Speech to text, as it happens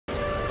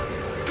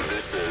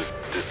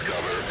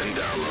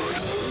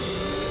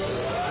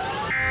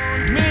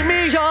Meet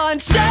me on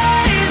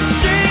State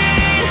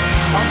Street.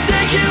 I'll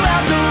take you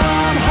out the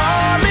warm,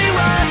 hardly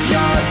worth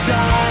your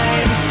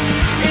time.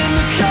 In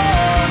the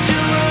cold, you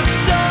look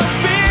so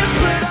fierce,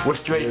 but we're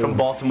straight from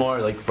Baltimore,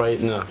 like right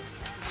in the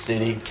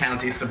city,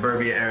 county,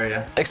 suburbia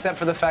area. Except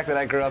for the fact that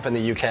I grew up in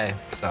the UK,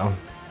 so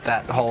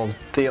that whole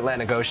the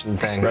Atlantic Ocean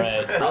thing.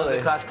 Right. I was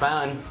the class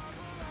clown.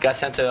 Got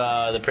sent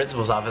to the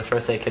principal's office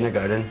first day of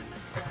kindergarten.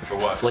 For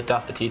what? Flicked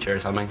off the teacher or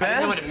something. I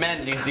didn't know what it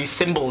meant. These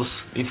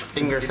symbols, these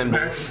finger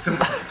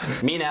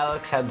symbols. Me and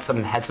Alex had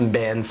some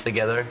bands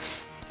together.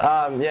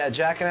 Yeah,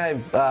 Jack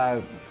and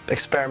I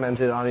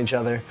experimented on each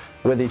other,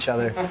 with each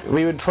other.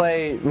 We would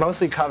play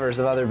mostly covers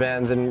of other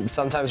bands and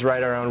sometimes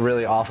write our own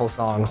really awful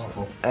songs.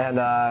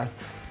 And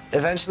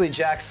eventually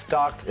Jack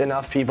stalked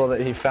enough people that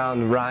he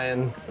found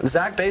Ryan.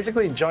 Zach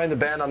basically joined the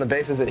band on the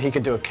basis that he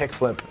could do a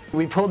kickflip.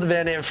 We pulled the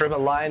band name from a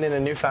line in a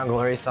New Found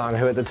Glory song,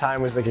 who at the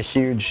time was like a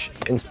huge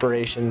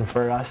inspiration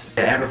for us.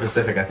 Yeah, Amber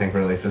Pacific, I think,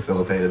 really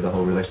facilitated the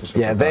whole relationship.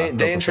 Yeah,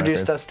 they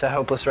introduced us to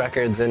Hopeless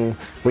Records, and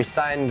we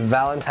signed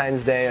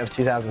Valentine's Day of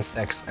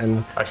 2006.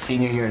 And our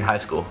senior year in high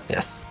school.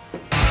 Yes.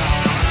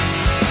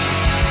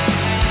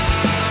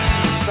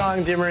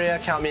 Song Dear Maria,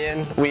 Count Me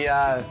In.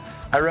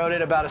 I wrote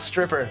it about a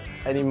stripper,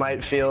 and you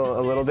might feel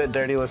a little bit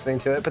dirty listening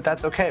to it, but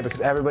that's okay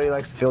because everybody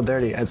likes to feel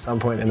dirty at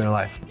some point in their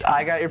life.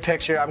 I got your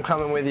picture, I'm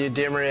coming with you,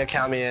 Dear Maria,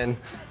 count me in,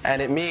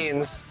 and it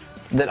means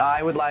that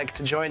I would like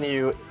to join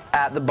you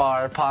at the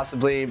bar,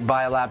 possibly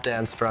buy a lap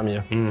dance from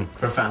you.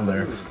 Profound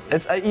lyrics.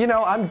 It's, you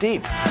know, I'm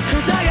deep.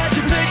 'cause I got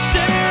your picture,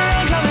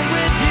 I'm coming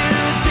with you,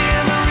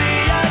 dear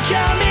Maria,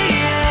 count me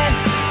in.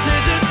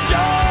 There's a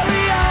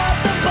story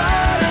at the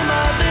bottom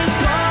of this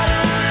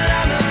bottle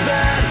on the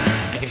bed.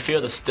 I can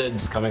feel the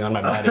studs coming on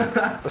my body.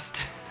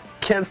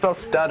 Can't spell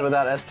stud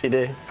without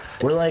STD.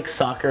 We're like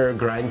soccer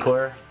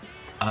grindcore,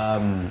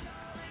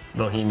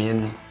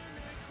 bohemian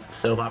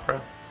soap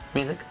opera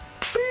music.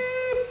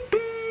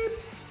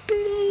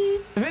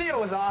 The video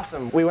was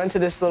awesome. We went to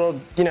this little,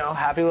 you know,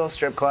 happy little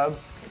strip club.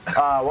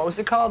 What was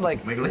it called?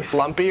 Like Wiggly's.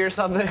 Lumpy or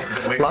something?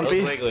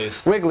 Lumpies?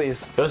 Wiggly's.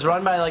 Wiggly's. It was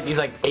run by like these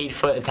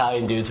 8-foot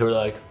Italian dudes who were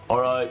like, all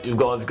right, you've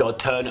got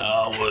 10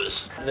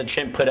 hours. The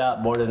chimp put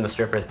out more than the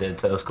strippers did,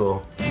 so it was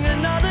cool.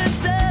 Another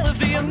tale of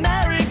the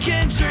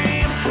American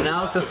dream. When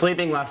Alex was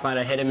sleeping last night,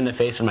 I hit him in the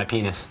face with my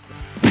penis.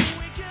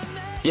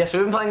 Yeah, so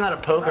we've been playing a lot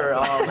of poker.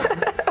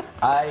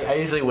 I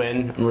usually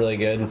win. I'm really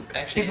good.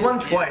 He's won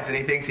twice, and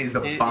he thinks he's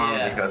the bomb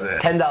because of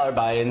it. $10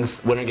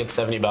 buy-ins. Winner gets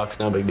 $70.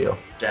 No big deal.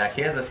 Jack,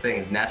 he has this thing,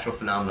 his natural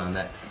phenomenon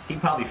that he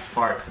probably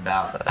farts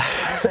about, I'd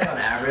say on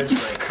average,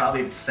 like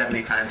probably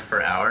 70 times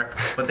per hour,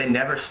 but they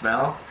never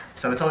smell.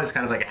 So it's always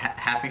kind of like a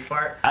happy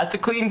fart. That's a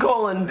clean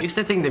colon. I used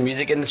to think the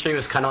music industry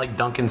was kind of like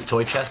Duncan's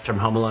toy chest from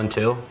Home Alone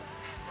 2.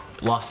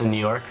 Lost in New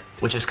York,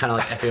 which is kind of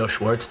like F.A.O.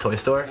 Schwartz toy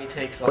store.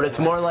 But it's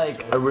more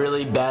like a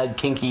really bad,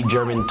 kinky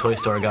German toy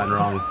store gone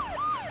wrong.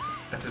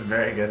 That's a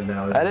very good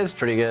analogy. That is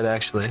pretty good,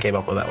 actually. Came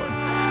up with that one.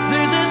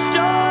 There's a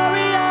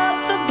story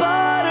at the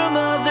bottom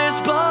of this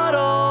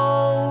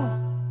bottle.